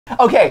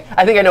Okay,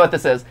 I think I know what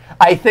this is.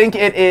 I think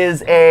it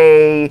is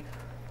a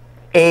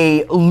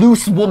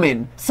loose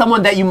woman.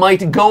 Someone that you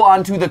might go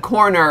onto the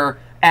corner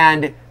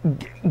and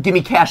give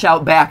me cash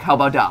out back. How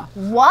about that?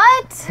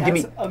 What?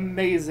 That's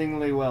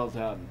amazingly well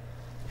done.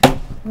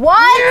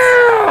 What?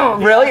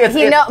 Yeah! Really?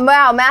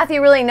 Wow,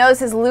 Matthew really knows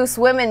his loose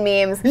women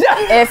memes.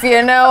 Yeah. If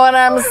you know what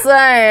I'm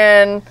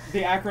saying.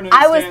 The acronym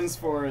stands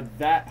for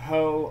that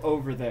hoe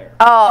over there.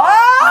 Oh.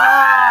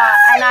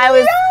 And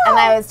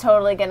I was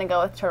totally gonna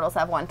go with turtles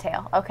have one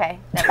tail. Okay.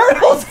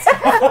 Turtles.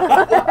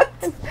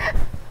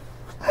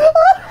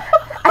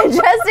 And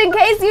just in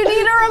case you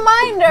need a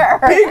reminder.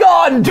 Big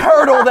on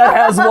turtle that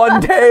has one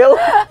tail.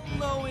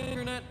 Hello,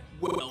 Internet.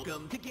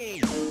 Welcome to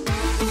Game.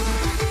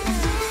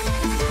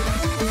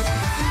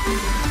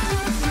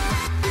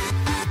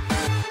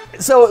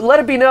 So let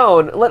it be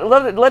known,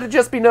 let it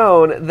just be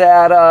known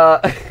that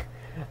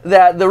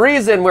that the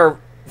reason we're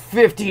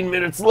 15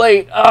 minutes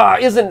late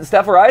isn't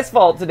Steph or I's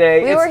fault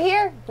today. We were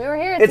here.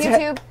 It's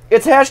YouTube.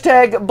 It's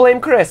hashtag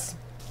blame Chris.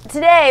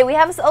 Today we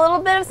have a little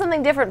bit of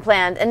something different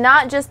planned, and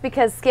not just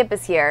because Skip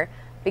is here,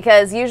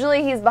 because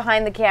usually he's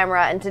behind the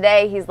camera, and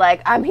today he's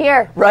like, I'm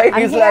here. Right?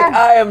 He's like,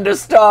 I am the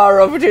star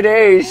of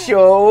today's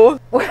show.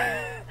 We're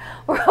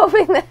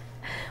hoping that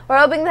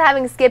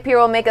having Skip here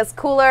will make us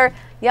cooler,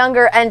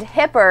 younger, and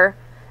hipper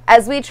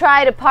as we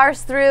try to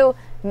parse through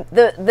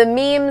the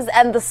memes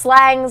and the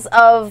slangs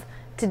of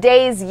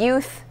today's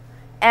youth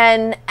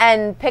and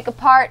pick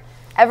apart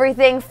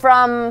everything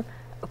from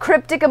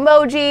cryptic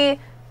emoji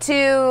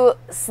to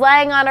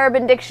slang on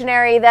Urban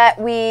Dictionary that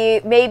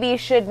we maybe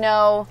should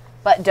know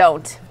but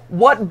don't.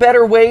 What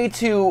better way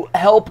to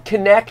help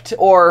connect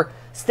or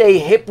stay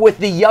hip with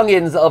the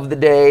youngins of the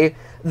day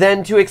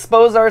than to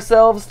expose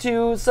ourselves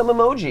to some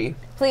emoji?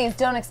 Please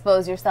don't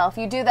expose yourself.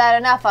 You do that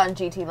enough on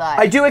GTLive.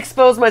 I do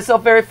expose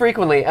myself very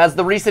frequently, as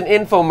the recent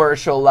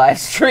infomercial live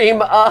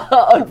stream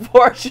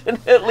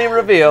unfortunately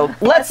revealed.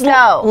 Let's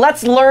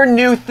learn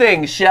new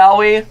things, shall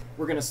we?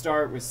 We're going to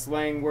start with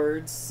slang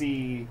words,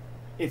 see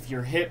if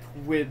you're hip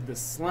with the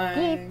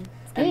slang,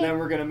 and then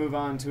we're going to move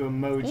on to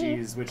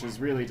emojis, which is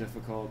really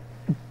difficult.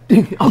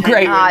 Oh,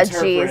 great.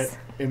 Jeez.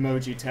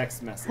 Emoji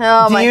text message.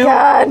 Oh, my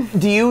God.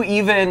 Do you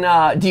even,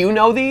 do you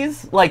know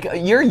these? Like,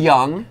 you're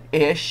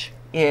young-ish.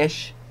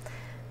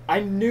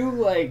 I knew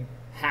like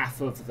half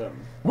of them.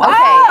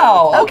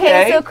 Wow.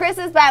 Okay, so Chris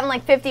is batting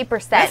like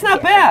 50%. That's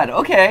not bad.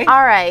 Okay.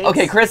 All right.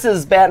 Okay, Chris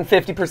is batting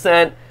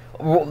 50%.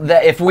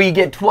 If we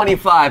get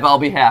 25, I'll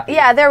be happy.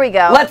 Yeah, there we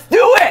go. Let's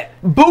do it.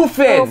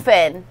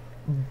 Boofin.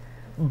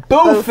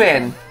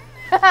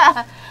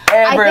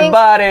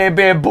 Everybody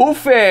be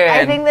boofin.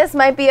 I think this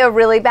might be a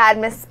really bad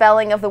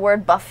misspelling of the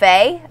word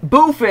buffet.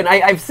 Boofin.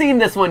 I've seen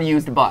this one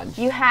used a bunch.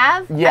 You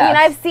have? Yes. I mean,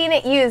 I've seen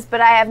it used,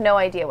 but I have no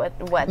idea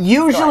what.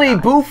 Usually,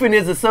 boofin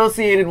is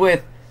associated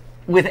with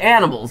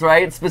animals,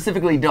 right?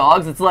 Specifically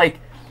dogs. It's like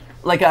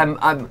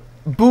I'm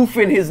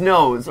boofing his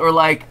nose, or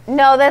like.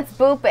 No, that's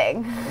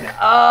booping.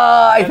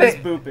 I That is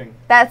think booping.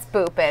 That's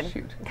booping.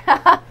 Shoot.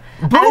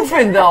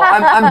 Boofing though.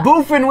 I'm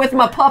boofing with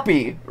my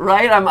puppy,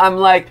 right? I'm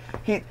like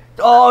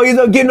Oh, he's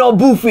getting all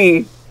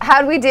boofy.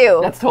 How'd we do?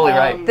 That's totally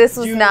right. This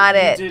was not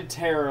it. You did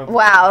terrible.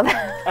 Wow.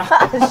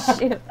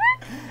 Shoot.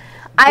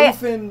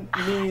 Boofing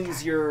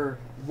means you're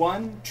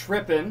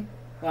tripping,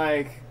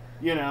 like,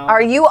 you know.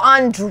 Are you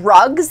on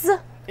drugs?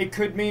 It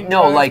could mean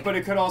no, drugs, like, but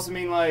it could also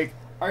mean like,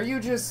 are you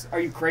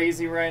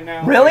crazy right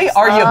now? Really? Like,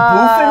 are you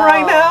boofing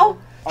right now?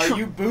 Are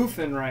you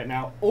boofing right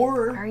now?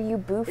 Or are you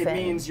boofing? It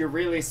means you're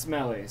really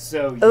smelly,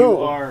 so you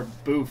are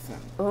boofing.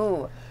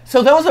 Ooh.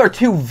 So those are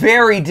two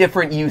very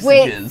different usages.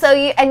 Wait, so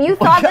you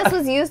thought this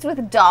was used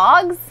with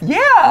dogs?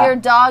 Yeah. Your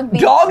dog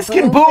being Dogs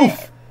can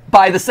boof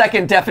by the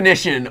second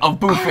definition of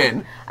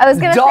boofing. I was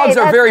gonna Dogs say,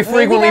 are very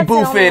frequently maybe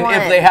that's the only boofing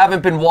if one. they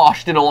haven't been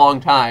washed in a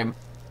long time.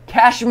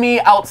 Cash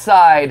me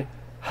outside,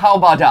 how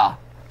about da?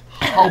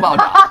 How about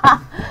da?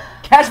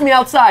 Cash me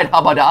outside, how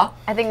about da?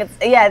 I think it's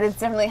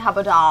definitely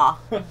habada.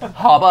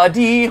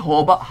 Habadi,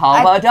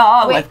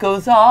 habada, life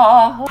goes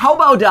on. How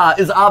about da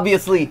is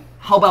obviously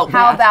how about that?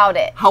 How about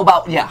it? How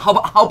about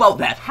how about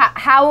that?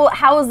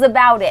 How's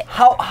about it?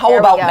 How There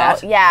about we go.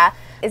 that? Yeah.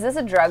 Is this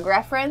a drug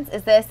reference?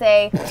 Is this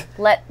a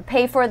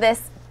pay for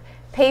this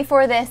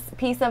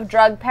piece of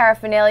drug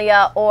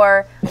paraphernalia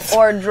or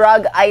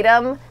drug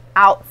item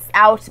out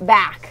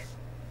back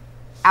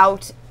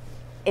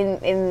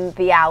in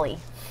the alley?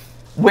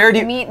 Where do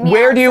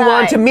you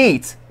want to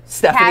meet,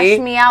 Stephanie? Cash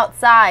me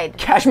outside.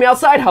 Cash me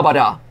outside, how about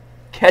that?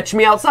 Catch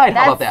me outside,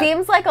 how about that? That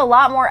seems like a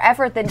lot more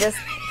effort than just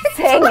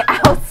saying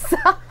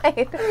outside.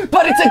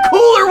 But it's a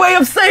cooler way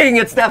of saying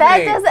it,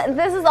 Stephanie.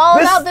 This is all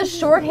about the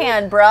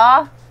shorthand,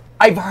 brah.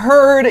 I've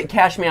heard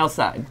Cash Me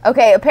Outside.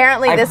 Okay,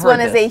 apparently I've this heard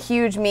one is a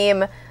huge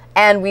meme,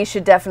 and we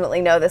should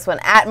definitely know this one.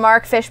 At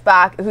Mark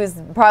Fishbach, who's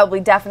probably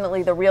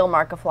definitely the real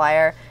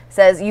Markiplier,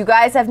 says, "You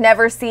guys have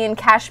never seen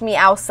Cash Me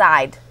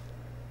Outside."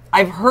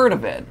 I've heard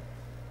of it.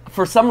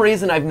 For some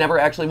reason, I've never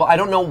actually. Well, I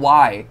don't know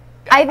why.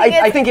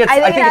 I think it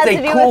has to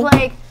do with,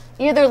 like,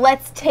 either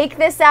let's take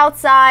this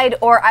outside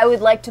or I would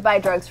like to buy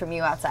drugs from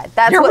you outside.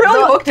 That's You're what,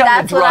 really hooked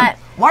on the drug.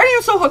 Why are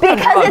you so hooked on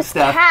drugs, because it's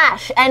Steph?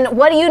 cash. And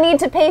what do you need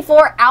to pay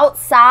for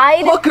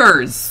outside?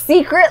 Hookers.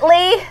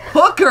 Secretly?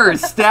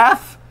 Hookers,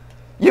 Steph.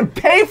 You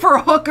pay for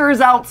hookers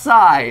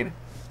outside.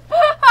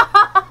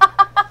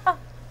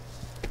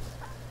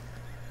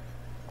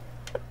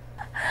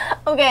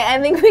 Okay, I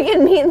think we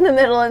can meet in the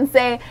middle and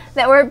say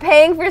that we're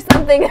paying for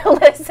something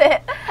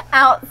illicit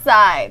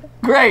outside.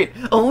 Great.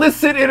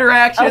 Illicit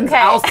interactions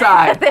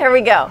outside. There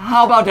we go.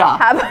 How about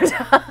that? How about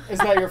that? Is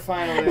that your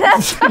final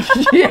answer?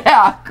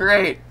 Yeah,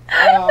 great.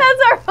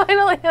 That's our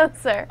final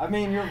answer. I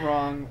mean, you're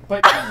wrong,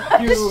 but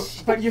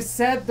you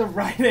said the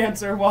right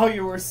answer while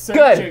you were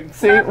searching. Good.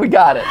 See, we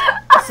got it.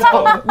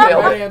 So the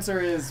right answer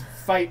is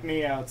fight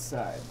me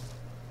outside.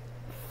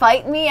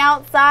 Fight me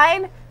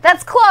outside?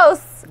 That's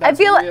close. That's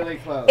I feel really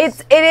close.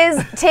 it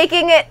is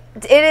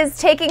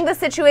taking the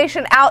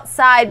situation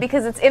outside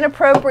because it's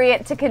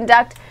inappropriate to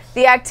conduct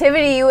the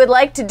activity you would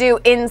like to do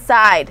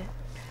inside.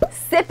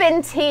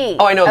 Sippin' tea.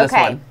 Oh, I know this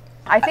one.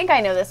 I think I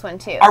know this one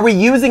too. Are we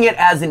using it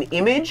as an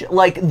image,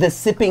 like the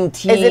sipping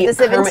tea? Is it the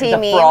sipping Kermit tea the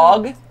meme?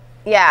 Frog?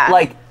 Yeah.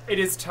 Like, it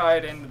is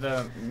tied into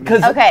the.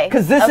 because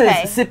this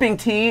okay. is sipping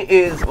tea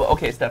is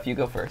okay. Steph, you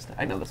go first.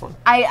 I know this one.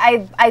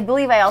 I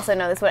believe I also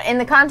know this one. In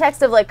the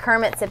context of like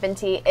Kermit sipping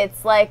tea,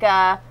 it's like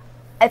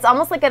it's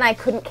almost like an I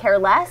couldn't care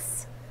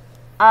less.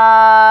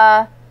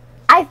 I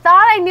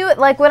thought I knew it.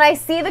 Like when I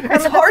see the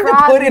Kermit It's hard the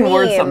Frog to put in meme,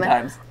 words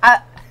sometimes.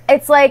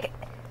 It's like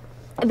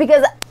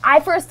because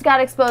I first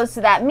got exposed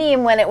to that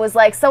meme when it was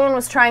like someone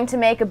was trying to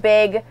make a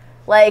big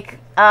like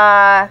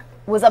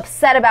was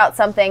upset about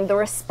something. The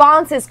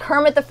response is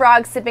Kermit the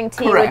Frog sipping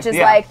tea, Correct,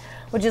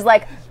 which is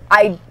like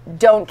I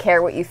don't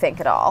care what you think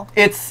at all.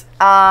 It's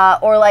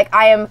Or like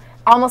I am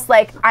almost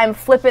like I'm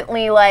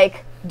flippantly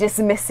like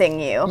dismissing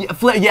you.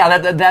 yeah.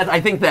 That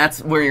I think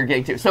that's where you're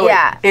getting to. So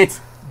Yeah.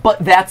 but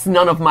that's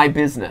none of my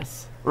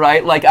business,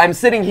 right? Like I'm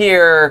sitting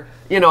here,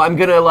 I'm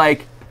gonna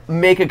like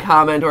make a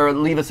comment or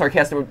leave a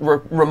sarcastic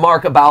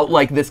remark about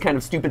like this kind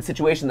of stupid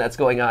situation that's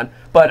going on.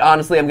 But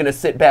honestly, I'm gonna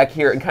sit back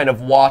here and kind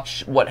of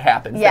watch what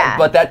happens. Yeah.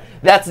 But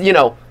that's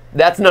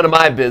none of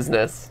my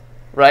business,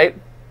 right?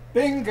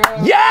 Bingo.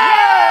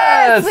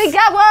 Yes, Yes! we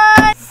got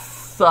one.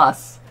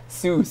 Sus.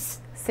 Seuss.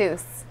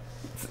 Seuss.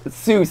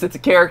 Seuss. It's a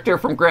character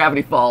from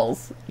Gravity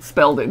Falls,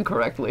 spelled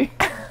incorrectly.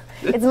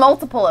 It's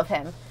multiple of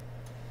him.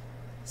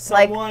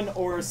 Someone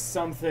or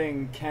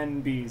something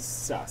can be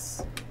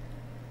sus.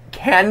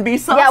 Can be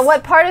sus? Yeah,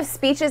 what part of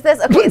speech is this?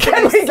 Okay,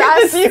 Can so we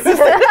get this sus.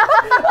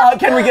 used?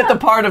 Can we get the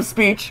part of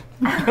speech?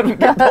 Can we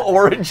get the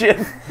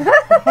origin?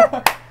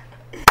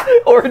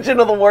 Origin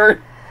of the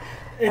word?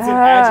 It's an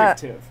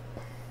adjective.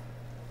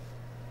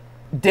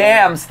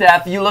 Damn,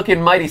 Steph, you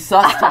looking mighty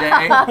sus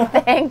today.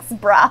 Thanks,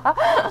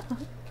 brah.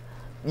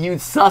 You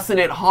sussing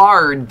it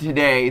hard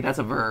today. That's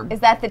a verb. Is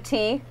that the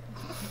tea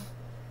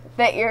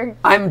that you're...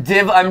 I'm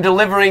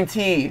delivering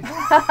tea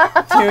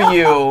to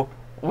you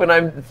when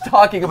I'm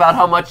talking about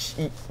how much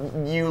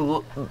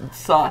you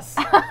sus.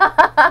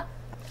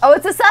 Oh,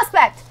 it's a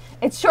suspect.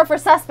 It's short for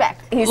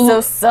suspect. He's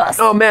so sus.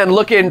 Oh man,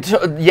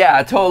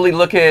 totally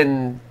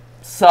looking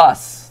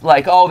sus.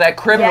 Like, oh, that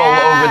criminal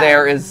Yeah. over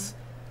there is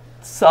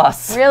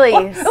sus.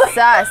 Really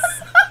sus.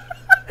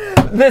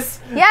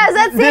 This. Yeah, is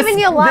that saving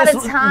you a lot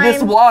of time?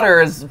 This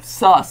water is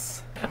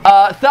sus.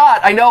 Thought.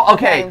 I know.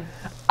 Okay.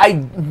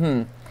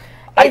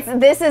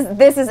 This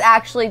is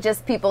actually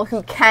just people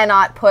who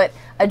cannot put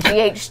a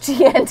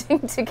GHT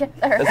ending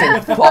together. As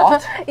in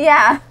thought.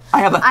 Yeah. I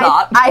have a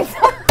thought.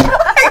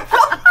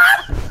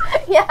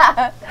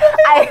 Yeah.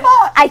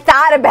 I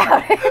thought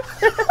about it.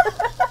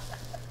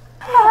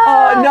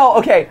 No.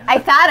 Okay. I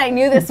thought I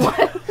knew this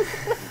one.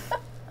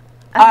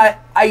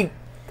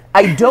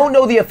 I don't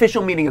know the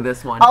official meaning of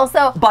this one.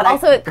 Also,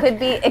 it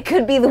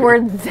could be the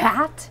word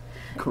that.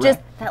 Correct. Just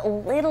that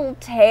little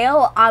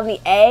tail on the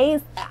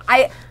A's.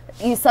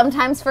 You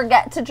sometimes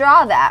forget to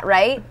draw that,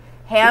 right?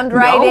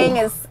 Handwriting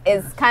No.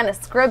 is kind of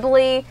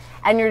scribbly,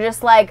 and you're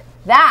just like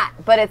that,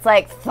 but it's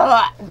like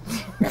thought.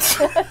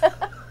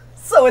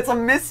 So it's a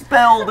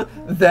misspelled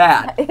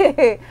that,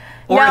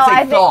 or No, it's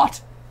a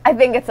thought. I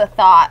think it's a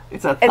thought.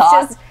 It's a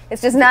thought.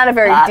 It's just not a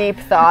very deep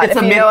thought, if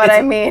you know what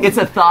I mean. It's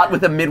a thought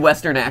with a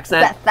Midwestern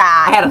accent. It's a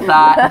thought. I had a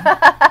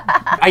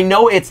thought. I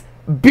know it's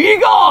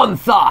Begone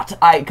Thought!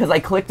 Because I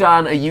clicked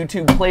on a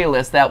YouTube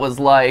playlist that was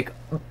like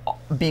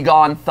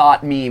Begone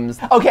Thought memes.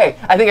 Okay,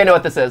 I think I know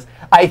what this is.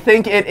 I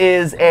think it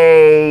is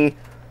a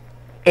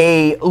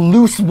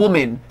loose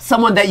woman.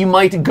 Someone that you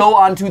might go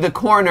onto the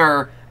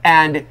corner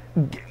and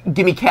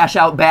give me cash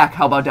out back.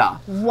 How about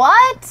that?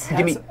 What?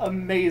 That's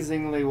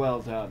amazingly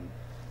well done.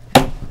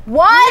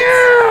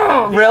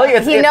 What? Really?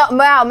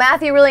 Wow,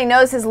 Matthew really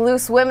knows his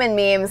loose women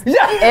memes.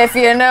 Yeah. If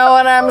you know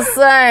what I'm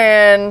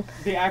saying.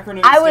 The acronym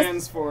I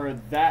stands for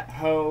that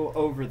hoe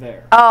over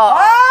there. And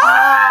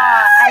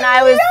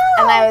I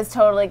was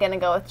totally gonna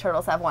go with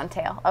turtles have one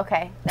tail.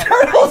 Okay.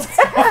 Turtles.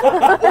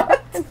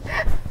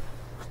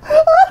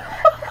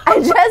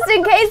 And just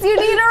in case you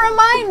need a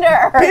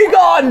reminder.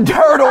 Begone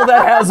turtle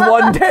that has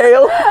one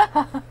tail.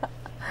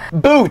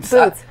 Boots.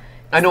 Boots.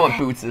 I know what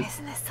boots is.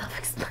 Isn't this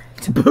self-explanatory?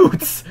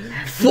 Boots.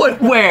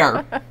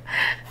 Footwear.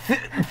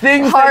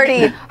 Things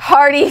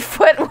Hardy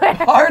footwear.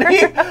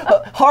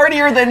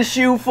 hardier than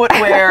shoe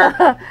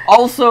footwear.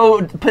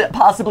 Also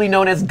possibly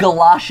known as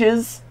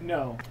galoshes.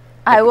 No.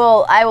 I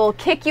will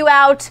kick you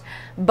out,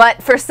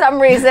 but for some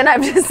reason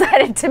I've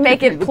decided to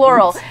make it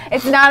plural.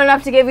 It's not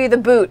enough to give you the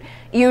boot.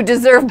 You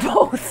deserve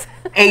both.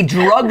 A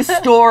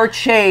drugstore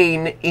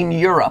chain in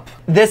Europe.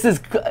 This is,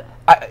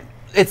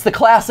 it's the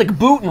classic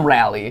bootin'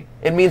 rally.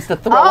 It means to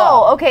throw up.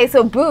 Oh, okay,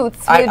 so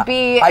boots would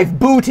be... I've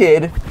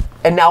booted,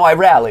 and now I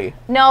rally.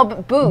 No,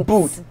 but boots.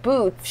 Boots.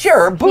 Boots.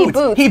 Sure, boots. He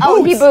boots. He boots.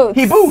 Oh, he boots.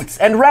 He boots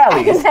and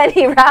rallies. And then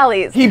he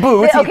rallies. He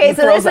boots. Okay, he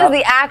so this throws up. is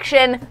the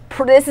action.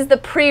 This is the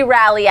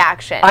pre-rally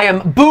action. I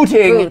am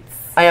booting. Boots.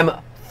 I am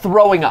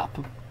throwing up.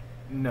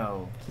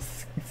 No.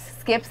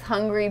 Skip's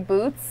hungry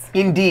boots.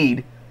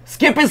 Indeed.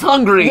 Skip is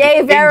hungry.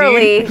 Yay,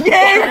 verily. Indeed.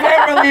 Yay,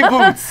 verily,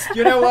 boots.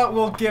 You know what?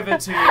 We'll give it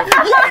to you.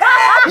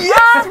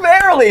 Yes,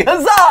 verily.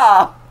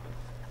 Huzzah.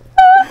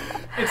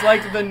 It's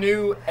like the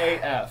new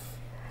AF.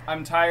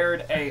 I'm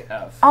tired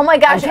AF. Oh my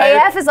gosh, I'm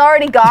tired. AF is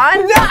already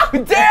gone?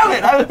 No, damn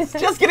it. I was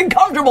just getting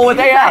comfortable with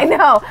AF. I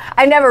know.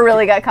 I never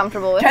really got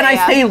comfortable with Can AF.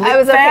 I stay lit, I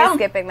was okay fam?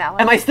 skipping that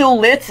one. Am I still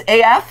lit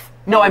AF?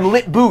 No, I'm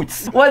lit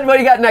boots. What do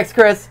you got next,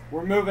 Chris?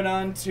 We're moving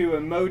on to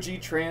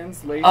emoji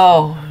translation.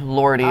 Oh,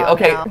 lordy. Oh,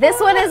 okay. no. This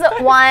one is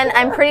one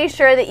I'm pretty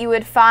sure that you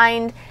would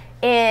find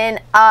in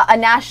a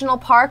national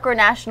park or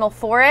national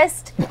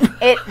forest.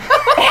 It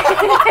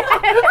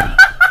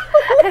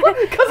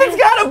Because it's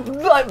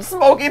got a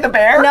Smokey the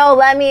Bear? No,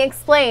 let me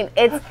explain.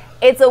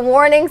 It's a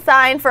warning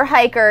sign for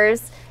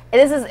hikers.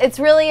 It's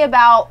really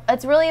about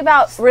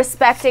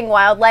respecting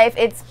wildlife.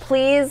 It's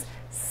please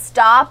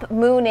stop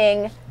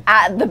mooning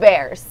at the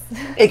bears.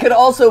 It could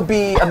also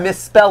be a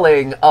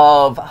misspelling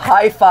of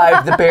high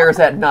five the bears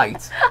at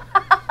night.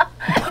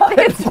 But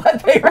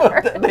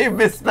they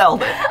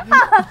misspelled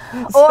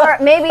it. Or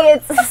maybe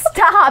it's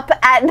stop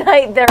at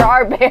night there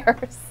are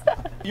bears.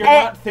 You're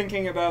not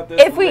thinking about this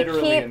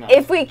literally enough.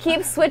 If we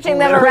keep switching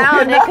them Literally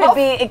around, enough?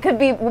 it could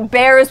be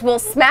bears will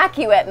smack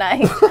you at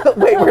night.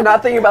 Wait, we're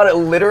not thinking about it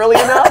literally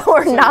enough?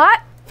 Or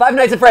not? Five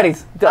Nights at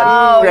Freddy's. Done.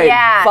 Oh, Great.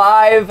 yeah.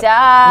 Five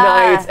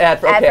Nights at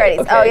Freddy's.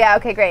 Okay. Oh yeah,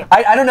 okay, great.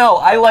 I don't know.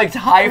 I liked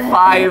high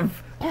five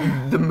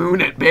the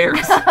moon at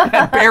bears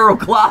at Bear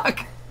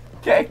O'Clock.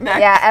 Okay, next.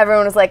 Yeah,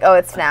 everyone was like, oh,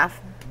 it's FNAF.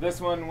 This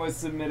one was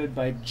submitted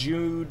by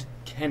Jude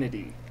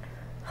Kennedy.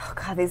 Oh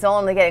god, these are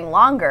only getting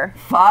longer.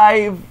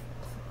 Five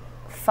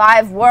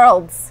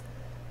worlds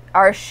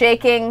are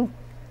shaking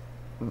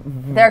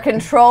their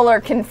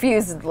controller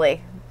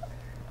confusedly.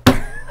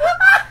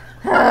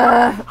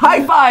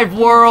 High five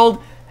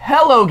world.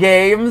 Hello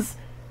games.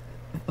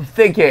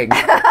 Thinking.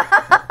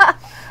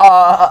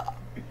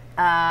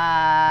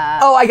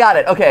 Oh, I got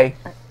it. Okay.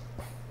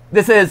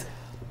 This is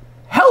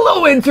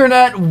hello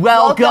internet.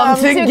 Welcome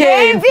to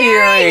Game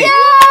Theory.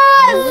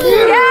 Yes!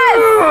 Yes!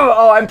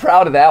 Oh, I'm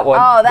proud of that one.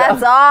 Oh,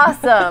 that's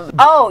awesome.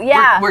 Oh,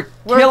 yeah. We're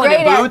killing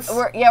great it, at- Boots.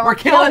 we're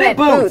killing it,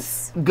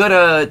 Boots.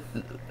 Gonna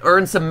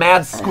earn some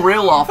mad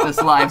skrill off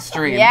this live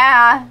stream.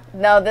 Yeah.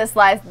 No,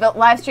 but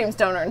live streams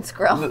don't earn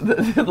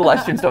skrill. The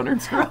live streams don't earn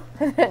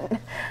skrill.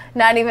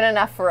 Not even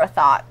enough for a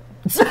thought.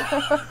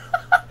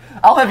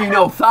 I'll have you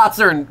know, thoughts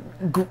earn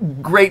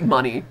great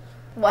money.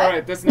 What? All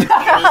right, this next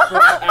one is from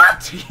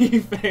at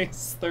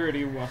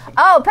T-Face31.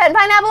 Oh, pen,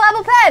 pineapple,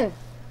 apple, pen.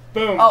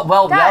 Boom. Oh,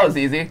 well, that Done. was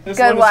easy. This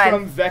Good one is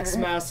one. from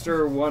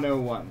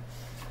Vexmaster101.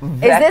 Is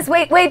this,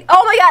 wait,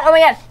 oh my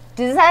god.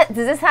 Does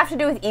this have to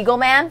do with Eagle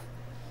Man?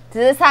 Does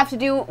this have to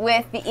do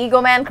with the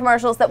Eagle Man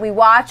commercials that we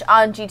watch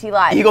on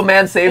GTLive? Eagle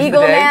Man saves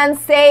Eagle the day. Man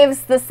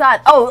saves the sun.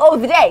 Oh,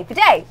 the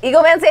day.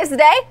 Eagle Man saves the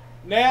day?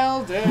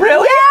 Nailed it.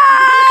 Really?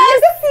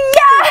 Yes!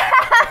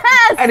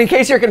 Yes! And in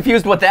case you're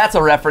confused what that's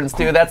a reference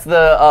to, that's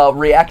the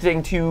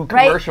reacting to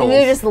Right? commercials.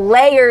 They're just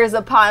layers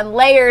upon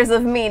layers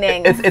of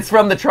meaning. It's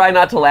from the Try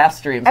Not to Laugh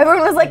stream.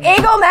 Everyone was like,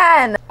 Eagle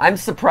Man! I'm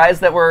surprised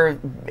that we're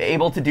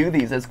able to do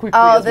these as quickly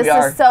Oh, as this we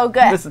are. is so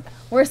good.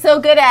 We're so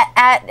good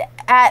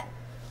at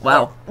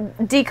Wow.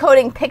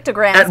 decoding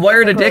pictograms. At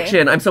Wired basically.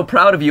 Addiction, I'm so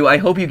proud of you. I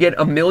hope you get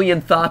a million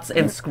thoughts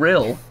and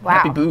skrill. Wow.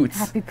 Happy boots.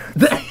 Happy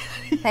boots.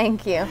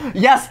 Thank you.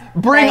 Yes,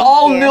 bring Thank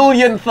all you.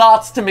 million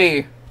thoughts to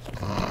me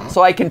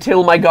so I can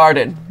till my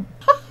garden.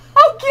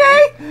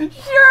 Okay,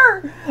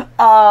 sure.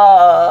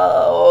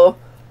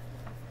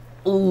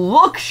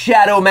 Look,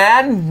 Shadow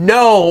Man.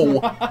 No.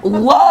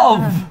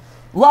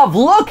 Love,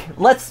 look.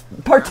 Let's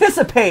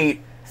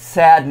participate.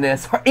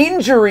 Sadness.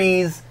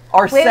 Injuries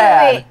are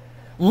sad. Wait.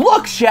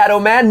 Look, Shadow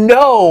Man.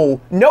 No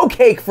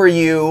cake for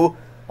you.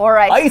 Or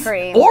ice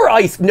cream.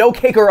 No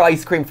cake or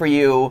ice cream for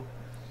you.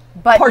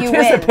 But you win.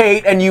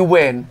 Participate and you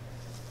win.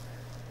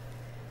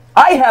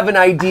 I have an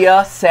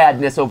idea.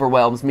 Sadness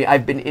overwhelms me.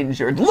 I've been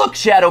injured. Look,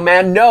 Shadow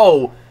Man,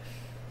 no.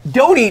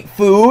 Don't eat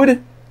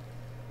food.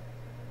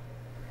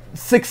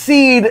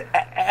 Succeed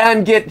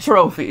and get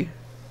trophy.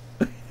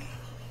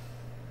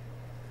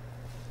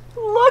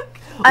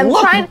 I'm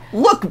look, trying.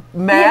 Look,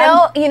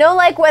 man. You know,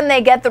 like when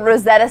they get the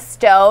Rosetta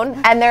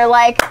Stone and they're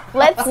like,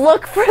 let's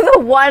look for the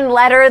one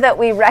letter that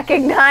we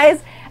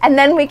recognize, and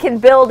then we can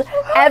build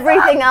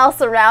everything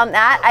else around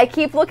that. I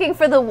keep looking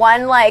for the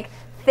one like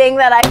thing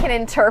that I can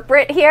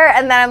interpret here,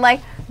 and then I'm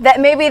like, that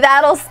maybe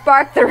that'll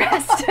spark the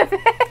rest of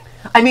it.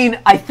 I mean,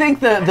 I think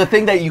the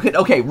thing that you could,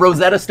 okay,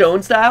 Rosetta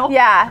Stone style?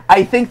 Yeah.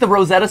 I think the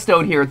Rosetta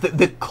Stone here,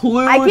 the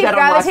clue I keep that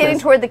unlocks gravitating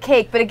this, toward the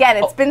cake, but again,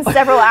 it's been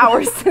several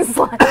hours since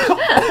lunch.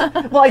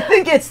 well, I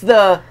think it's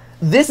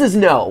this is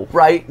no,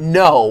 right?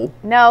 No.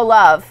 No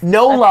love.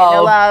 No Okay, love.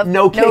 No love.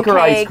 No cake or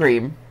ice cake.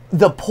 cream.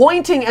 The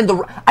pointing and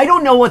I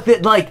don't know what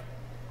like,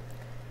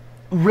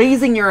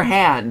 raising your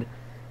hand.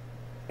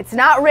 It's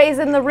not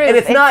raising the roof. And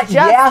it's not just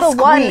yes, the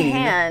one queen.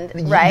 hand,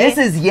 right? This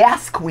is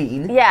yes,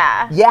 queen.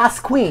 Yeah. Yes,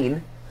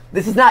 queen.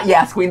 This is not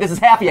yes, queen. This is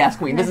half yes,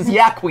 queen. This is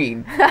yeah,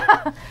 queen.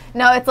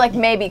 No, it's like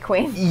maybe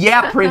queen.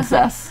 Yeah,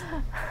 princess.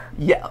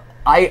 Yeah,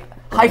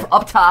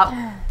 up top,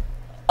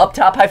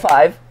 high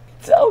five.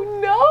 Oh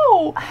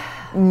no,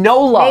 no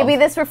love. Maybe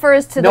this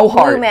refers to No the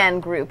Blue heart. Man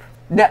group.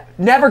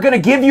 Never gonna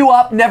give you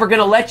up. Never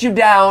gonna let you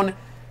down.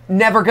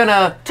 Never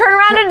gonna Turn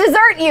around and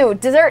desert you.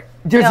 Desert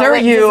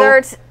you.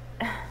 Desert.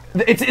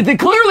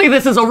 Clearly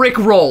this is a Rick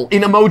roll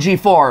in emoji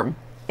form.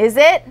 Is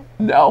it?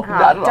 No,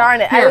 not at all. Darn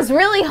it! Here, I was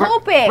really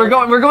hoping. We're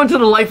going to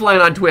the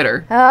lifeline on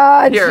Twitter.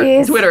 Oh, Here,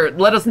 jeez. Twitter,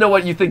 let us know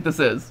what you think this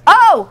is.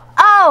 Oh!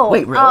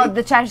 Wait, really? Oh,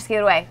 the chat just gave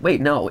it away.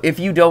 Wait, no. If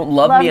you don't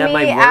love me at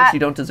my worst, you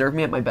don't deserve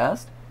me at my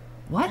best?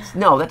 What?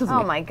 No, that doesn't Oh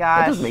make, my gosh.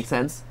 That doesn't make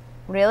sense.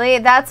 Really?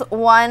 That's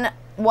one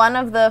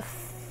of the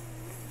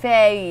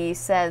Faye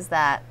says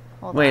that.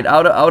 Hold Wait,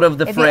 on. out of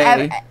the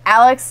fray.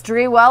 Alex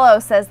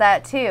Driwello says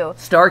that too.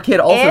 Star Kid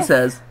also If-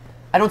 says,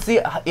 I don't see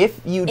it. If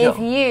you If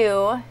don't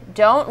you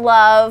don't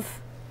love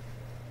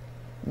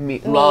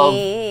love,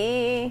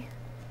 me,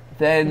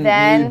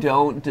 then you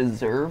don't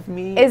deserve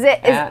me. is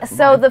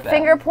so the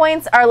finger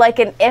points are like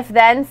an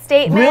if-then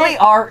statement? Really?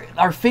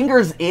 Are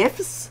fingers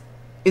ifs?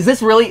 Is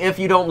this really if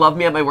you don't love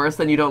me at my worst,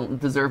 then you don't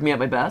deserve me at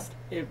my best?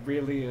 It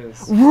really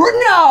is.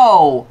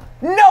 No!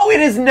 No,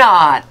 it is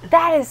not!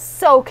 That is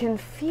so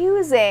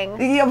confusing.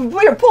 Yeah,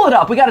 here, pull it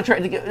up. We gotta try.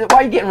 Why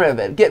are you getting rid of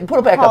it? Put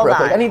it back up Hold real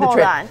quick. on, I need the hold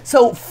trick. on.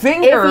 So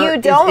finger If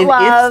you don't is an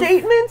love- if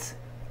statement.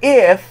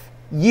 If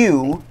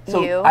you,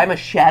 so You. I'm a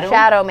shadow.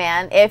 Shadow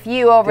man. If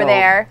you over Don't.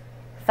 there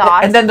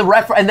thought And then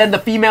the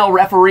female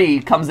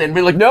referee comes in, and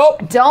be like,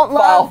 nope. don't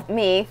love foul.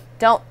 me,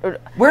 don't.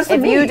 Where's the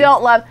if me? you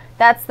don't love?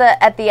 That's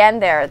the at the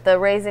end there, the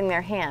raising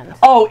their hand.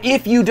 Oh,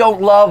 if you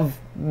don't love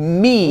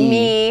me.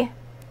 Me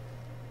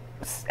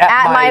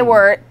at my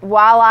word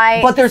while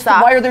I. But there's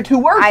suck. why are there two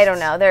words? I don't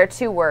know. There are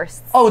two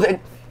worsts. Oh, then.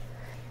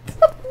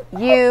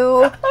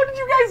 You How did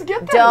you guys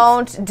get this?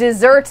 don't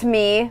desert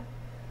me.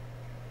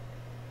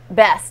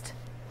 Best.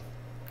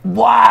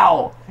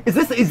 Wow.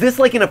 Is this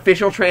like an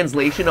official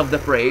translation of the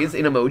phrase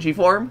in emoji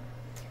form?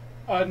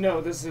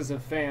 No, this is a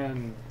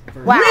fan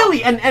version. Wow.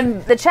 Really?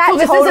 And The chat so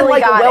this totally isn't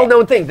like got a it.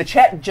 well-known thing. The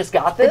chat just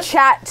got The this.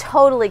 chat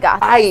totally got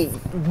that.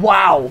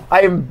 Wow.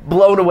 I am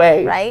blown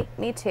away. Right?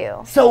 Me too.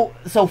 So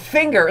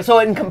finger. So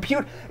in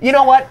compute. You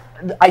know what?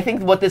 I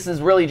think what this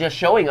is really just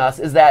showing us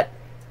is that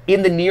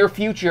in the near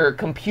future,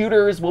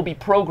 computers will be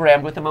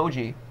programmed with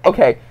emoji.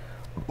 Okay.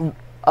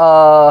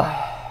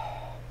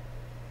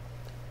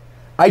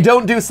 I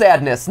don't do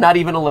sadness, not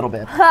even a little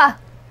bit. Ha!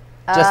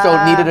 Just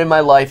don't need it in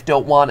my life.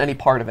 Don't want any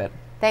part of it.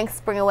 Thanks,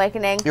 Spring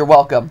Awakening. You're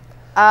welcome.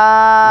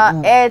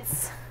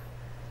 It's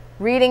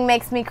reading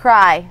makes me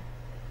cry.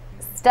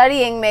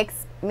 Studying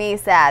makes me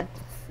sad.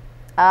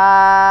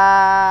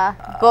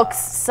 Books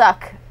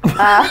suck.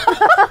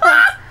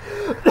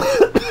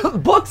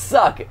 Books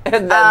suck, and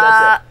then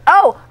that's it.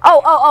 Oh,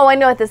 I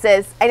know what this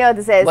is.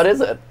 What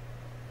is it?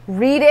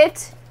 Read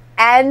it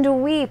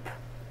and weep.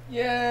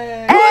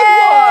 Yay! Good one!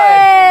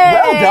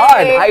 Well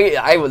done.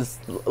 I was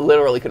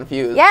literally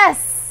confused.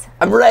 Yes.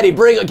 I'm ready.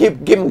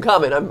 Keep them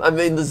coming. I'm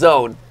in the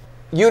zone.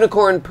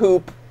 Unicorn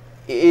poop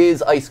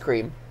is ice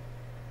cream.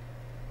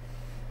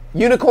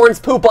 Unicorns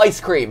poop ice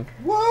cream.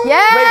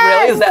 Yes. Wait,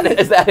 really?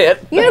 Is that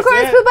it?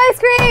 Unicorns it. poop ice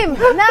cream.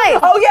 Nice.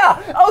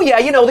 Oh yeah.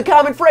 You know the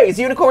common phrase: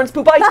 unicorns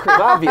poop ice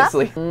cream.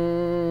 Obviously.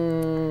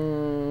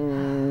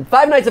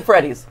 Five Nights at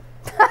Freddy's.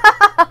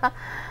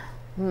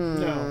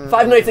 No.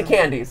 Five Nights at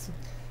Candy's.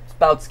 It's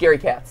about scary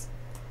cats.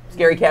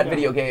 Scary cat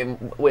video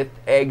game with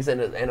eggs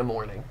and a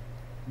morning.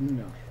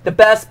 No. The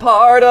best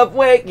part of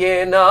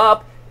waking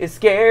up is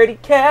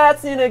scaredy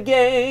cats in a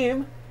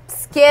game.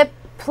 Skip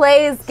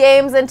plays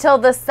games until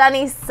the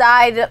sunny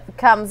side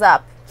comes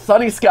up.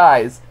 Sunny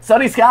skies.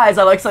 Sunny skies.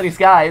 I like sunny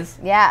skies.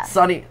 Yeah.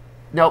 Sunny.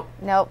 Nope.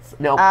 Nope.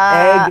 Nope.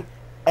 Uh,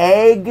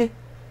 Egg.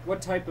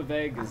 What type of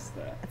egg is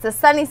that? It's a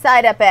sunny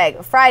side up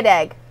egg. Fried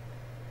egg.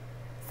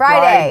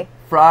 Friday.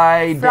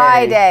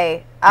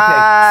 Friday.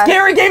 Okay.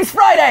 Scary Games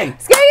Friday.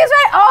 Scary Games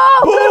Friday.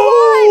 Oh,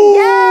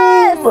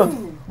 good one.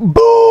 Yes.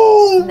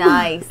 Boom.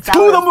 Nice. To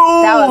the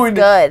moon. That was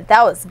good.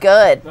 That was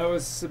good. That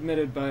was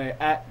submitted by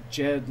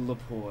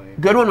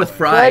 @JedLapoy. Good one with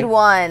Friday. Good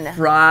one.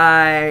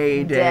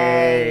 Friday.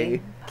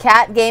 Day.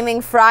 Cat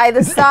Gaming Fry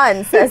the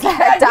Sun says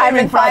that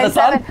Gaming Fry the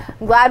Sun. 7.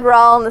 I'm glad we're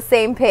all on the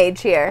same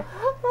page here.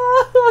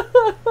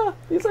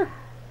 These are.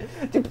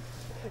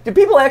 Do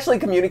people actually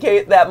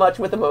communicate that much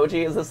with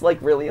emoji? Is this like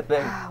really a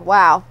thing?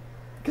 Wow.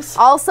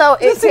 Also,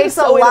 it takes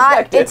so a lot.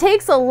 ineffective. It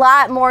takes a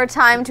lot more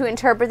time to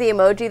interpret the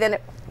emoji than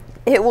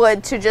it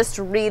would to just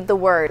read the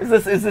word.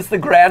 Is this the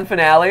grand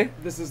finale?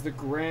 This is the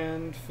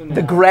grand finale.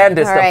 The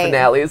grandest All right. of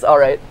finales. All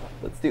right,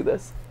 let's do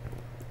this.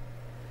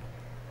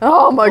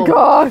 Oh my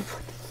god.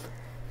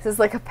 This is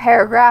like a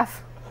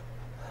paragraph.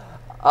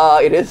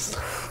 It is.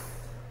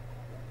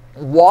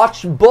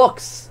 Watch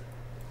books.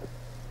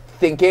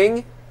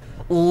 Thinking.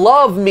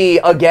 Love me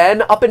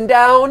again, up and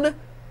down.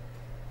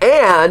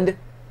 And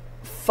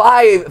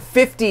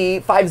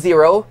 50,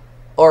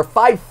 or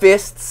 5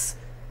 fists.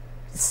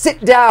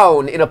 Sit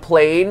down in a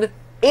plane.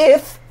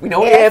 If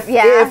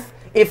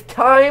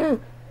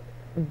time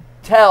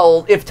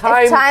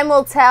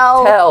will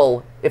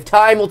tell.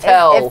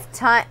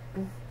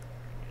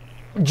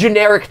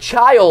 Generic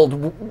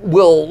child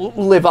will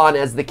live on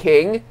as the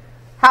king.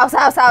 House.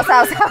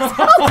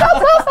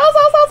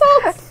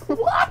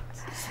 What?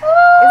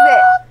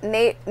 Is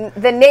it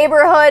the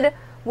neighborhood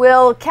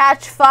will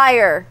catch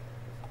fire?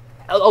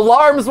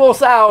 Alarms will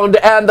sound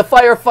and the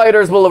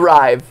firefighters will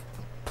arrive.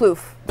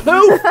 Ploof.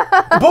 Poof!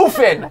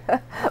 Boofing.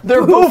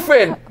 They're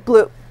boofing.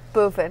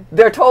 Boofing.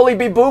 They're totally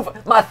be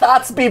boofing. My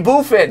thoughts be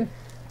boofing.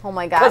 Oh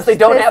my gosh. Because they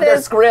don't have their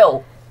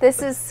skrill.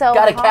 This is so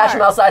Gotta hard. cash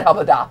them outside, how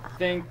about that?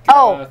 Think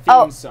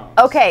theme songs.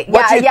 Okay.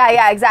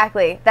 Yeah,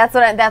 exactly. That's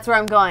where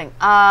I'm going.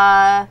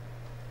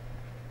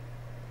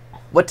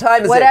 What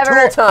time is Whatever.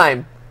 it? Tool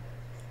time.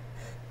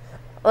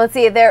 Let's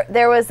see.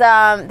 There was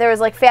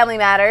like Family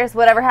Matters.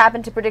 Whatever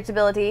happened to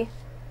predictability?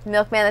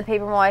 Milkman and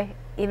Paperboy,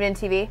 even in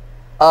TV.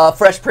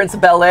 Fresh Prince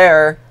of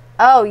Bel-Air.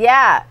 Oh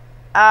yeah.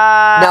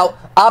 Now,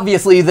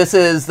 obviously, this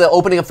is the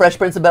opening of Fresh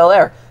Prince of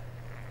Bel-Air.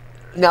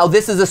 Now,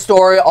 this is a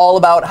story all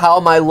about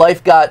how my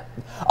life got...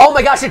 Oh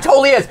my gosh, it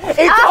totally is!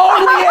 It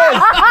totally is!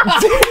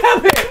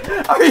 Damn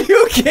it! Are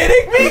you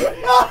kidding me?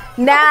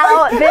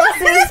 Now, this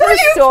is the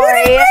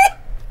story.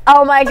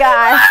 Oh my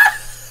gosh.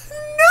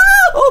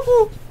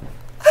 No!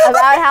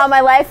 About how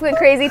my life went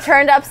crazy,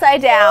 turned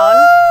upside down.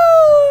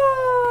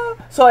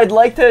 So I'd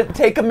like to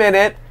take a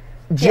minute,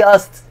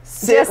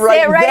 sit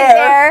right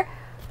there.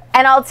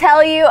 And I'll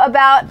tell you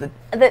about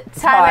the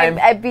time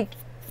I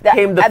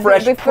became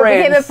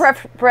the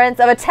Fresh Prince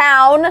of a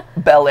town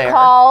Bel-Air.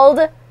 called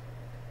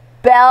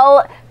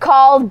Bel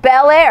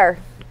Air.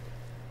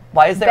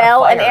 Why is there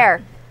Bel a fire? and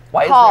Air.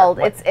 Why called.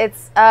 Is there,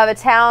 it's a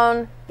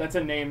town. That's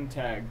a name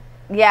tag.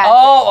 Yeah.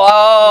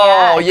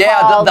 Yeah,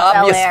 called the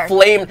obvious Bel-Air.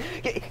 flame.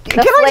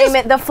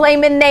 The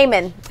flamin'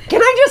 namin'.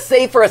 Can I just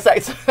say for a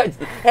second?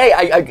 Hey,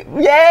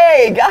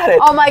 yay, got it.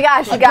 Oh my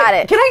gosh, you got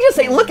it. Can I just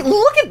say, look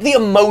at the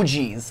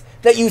emojis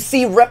that you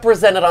see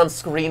represented on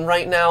screen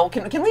right now.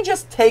 Can we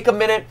just take a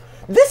minute?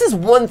 This is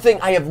one thing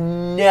I have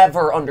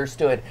never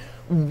understood.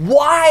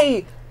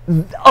 Why,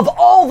 of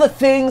all the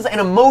things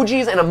and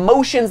emojis and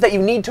emotions that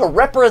you need to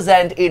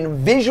represent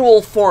in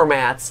visual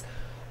formats,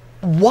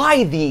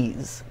 why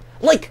these?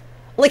 Like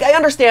I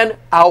understand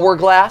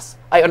hourglass,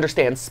 I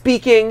understand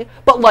speaking,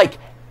 but like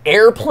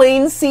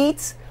airplane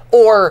seats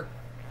or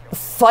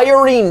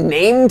fiery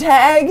name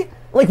tag?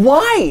 Like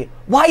why?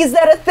 Why is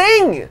that a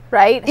thing?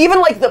 Right.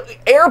 Even like the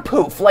air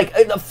poof, like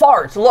the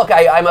fart. Look,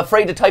 I'm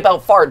afraid to type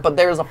out fart, but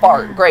there's a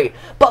fart. Great.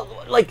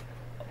 But like,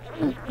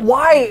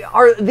 why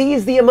are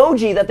these the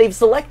emoji that they've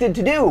selected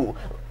to do?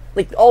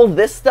 Like all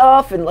this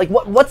stuff and like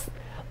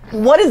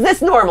what is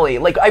this normally?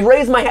 Like I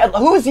raise my head.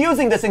 Who's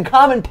using this in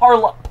common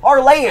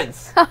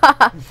parlance?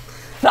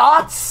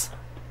 Thoughts?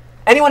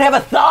 Anyone have a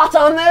thought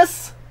on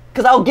this?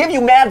 Because I'll give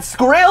you mad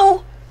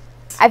skrill.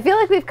 I feel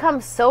like we've come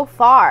so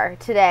far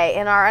today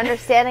in our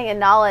understanding and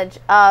knowledge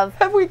of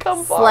Have we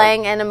come far?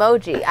 slang and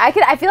emoji. I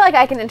feel like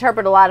I can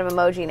interpret a lot of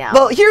emoji now.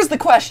 Well, here's the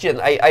question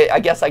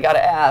I guess I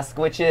gotta ask,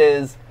 which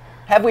is,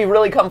 have we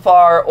really come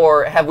far,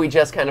 or have we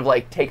just kind of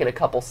like taken a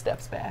couple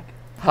steps back?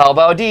 How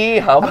about D,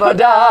 how about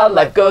da,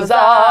 life goes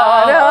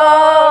on.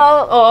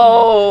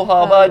 Oh,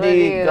 how about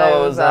D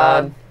goes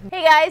on.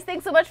 Hey guys,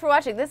 thanks so much for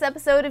watching this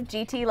episode of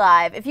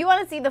GTLive. If you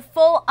want to see the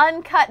full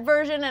uncut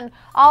version and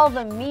all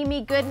the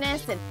meme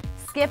goodness and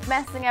Skip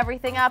messing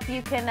everything up,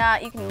 you can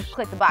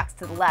click the box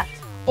to the left.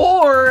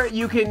 Or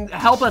you can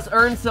help us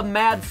earn some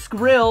mad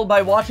skrill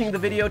by watching the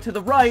video to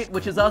the right,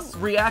 which is us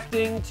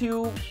reacting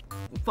to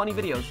funny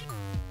videos.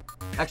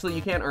 Actually,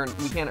 we can't earn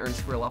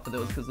skrill off of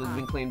those because those have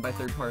been claimed by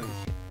third parties.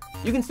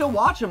 You can still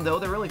watch them though;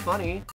 they're really funny.